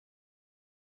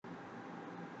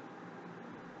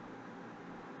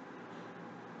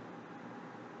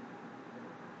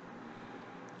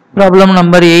Problem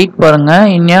number 8 பாருங்க.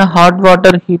 In a hot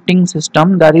water heating system,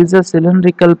 there is a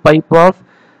cylindrical pipe of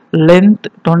length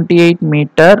 28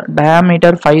 meter,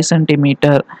 diameter 5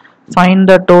 centimeter. Find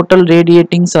the total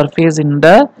radiating surface in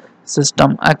the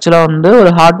system. Actually வந்து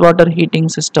ஒரு hot water heating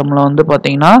systemல வந்து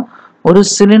பாத்தீங்கன்னா ஒரு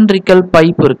cylindrical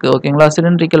pipe இருக்கு. ஓகேங்களா?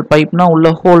 cylindrical pipeனா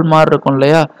உள்ள whole மாதிரி இருக்கும்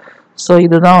இல்லையா? So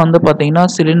இதுதான் வந்து பாத்தீங்கன்னா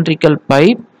cylindrical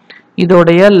pipe.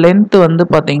 இதோடைய length வந்து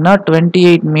பாத்தீங்கன்னா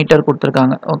 28 மீட்டர்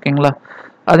கொடுத்திருக்காங்க. ஓகேங்களா?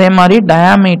 அதே மாதிரி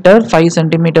diameter 5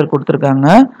 centimeter கொடுத்திருக்காங்க.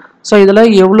 ஸோ இதில்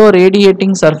எவ்வளோ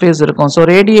ரேடியேட்டிங் சர்ஃபேஸ் இருக்கும். ஸோ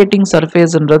ரேடியேட்டிங்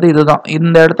சர்ஃபேஸ்ன்றது இதுதான்.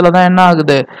 இந்த இடத்துல தான் என்ன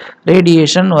ஆகுது,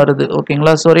 ரேடியேஷன் வருது.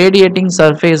 ஓகேங்களா? ஸோ ரேடியேட்டிங்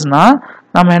சர்ஃபேஸ்னா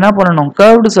நம்ம என்ன பண்ணணும்,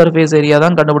 கர்வ்டு சர்ஃபேஸ் ஏரியா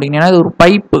தான் கண்டுபிடிக்கணும். ஏன்னா இது ஒரு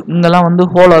பைப்பு, இங்கெல்லாம் வந்து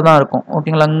ஹோலாக தான் இருக்கும்.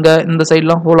 ஓகேங்களா? இங்கே இந்த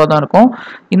சைட்லாம் ஹோலாக தான் இருக்கும்.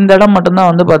 இந்த இடம்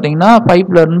மட்டும்தான் வந்து பார்த்தீங்கன்னா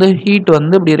பைப்பில் இருந்து ஹீட்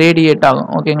வந்து இப்படி ரேடியேட் ஆகும்.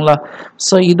 ஓகேங்களா?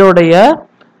 ஸோ இதோடைய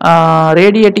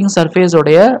ரேடியேட்டிங்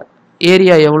சர்ஃபேஸோடைய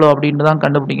ஏரியா எவ்வளோ அப்படின்ட்டு தான்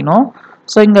கண்டுபிடிக்கணும்.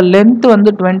 ஸோ இங்கே லென்த் வந்து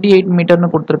 28 மீட்டர்னு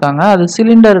கொடுத்துருக்காங்க. அது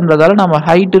சிலிண்டர்ன்றதால நம்ம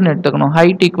ஹைட்டுன்னு எடுத்துக்கணும்.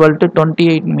 Height equal to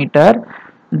 28 metre.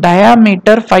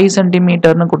 Diameter 5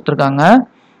 சென்டிமீட்டர்னு கொடுத்துருக்காங்க.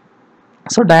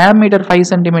 ஸோ டயாமீட்டர் 5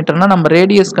 சென்டிமீட்டர்னா நம்ம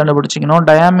radius கண்டுபிடிச்சிக்கணும்.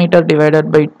 Diameter divided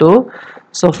by 2.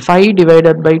 So 5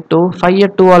 divided by 2.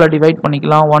 5 2ஆல் divide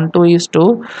பண்ணிக்கலாம். 1 2 is 2.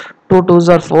 2 2s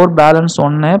are 4. Balance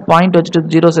 1. Point வச்சுட்டு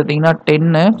 0 சேர்த்திங்கன்னா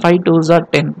 10. 5 2s are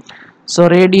 10. ஸோ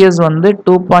ரேடியஸ் வந்து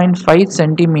 2.5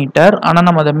 சென்டிமீட்டர். ஆனால்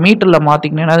நம்ம அதை மீட்டரில்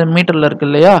மாற்றிக்கணும், ஏன்னா அது மீட்டரில் இருக்கு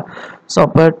இல்லையா? ஸோ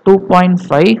அப்போ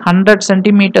 2.5 100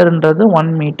 சென்டிமீட்டர்ன்றது 1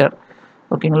 மீட்டர்.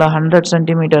 ஓகேங்களா? 100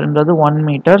 சென்டிமீட்டர்ன்றது 1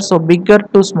 metre. So bigger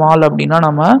to small அப்படின்னா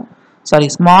நம்ம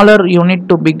smaller unit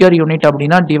to bigger unit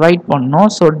அப்படின்னா டிவைட் பண்ணோம்.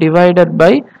 So divided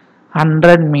by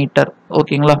 100 metre.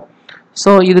 ஓகேங்களா?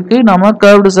 ஸோ இதுக்கு நம்ம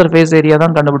கர்வ்டு சர்ஃபேஸ் ஏரியா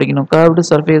தான் கண்டுபிடிக்கணும். Curved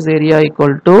surface area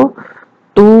equal to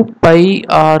 2 pi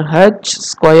RH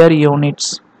square units.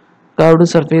 Curved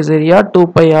surface area 2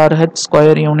 pi RH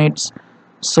square units.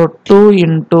 So 2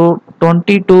 into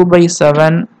 22 by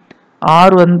 7. R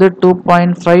வந்து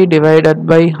 2.5 divided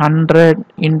by 100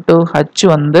 into H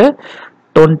வந்து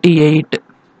 28.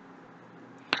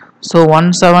 So 1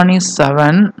 7 is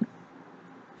 7.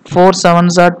 4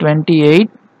 7s are 28.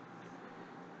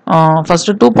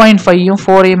 First 2.5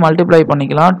 4 multiply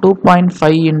பண்ணிக்கலாம்.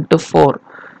 2.5 into 4.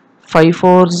 5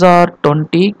 4s are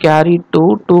 20, carry 2,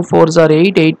 2 4s are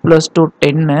 8, 8 plus 2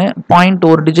 10, point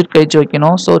ஒரு digit கழிச்சு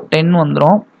வைக்கணும். So 10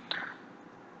 வந்துரும்.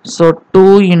 So 2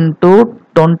 into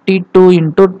 22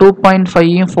 into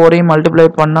 2.5 4 multiply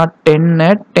பண்ணா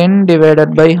 10, 10 divided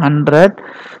by 100.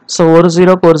 So ஒரு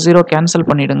 0 cancel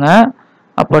பண்ணிடுங்க.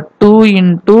 அப்போ 2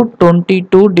 into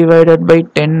 22 divided by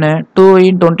 10, 2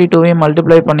 in 22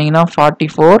 multiply பண்ணிங்கன்னா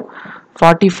 44.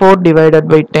 44 divided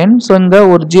by 10. ஸோ இங்கே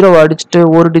ஒரு 0 அடிச்சுட்டு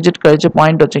ஒரு டிஜிட் கழிச்சு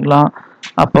பாயிண்ட் வச்சுக்கலாம்.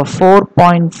 அப்போ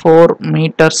 4.4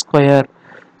 மீட்டர் ஸ்கொயர்.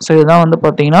 ஸோ இதுதான் வந்து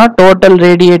பார்த்தீங்கன்னா total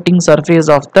radiating surface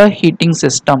of the heating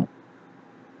system.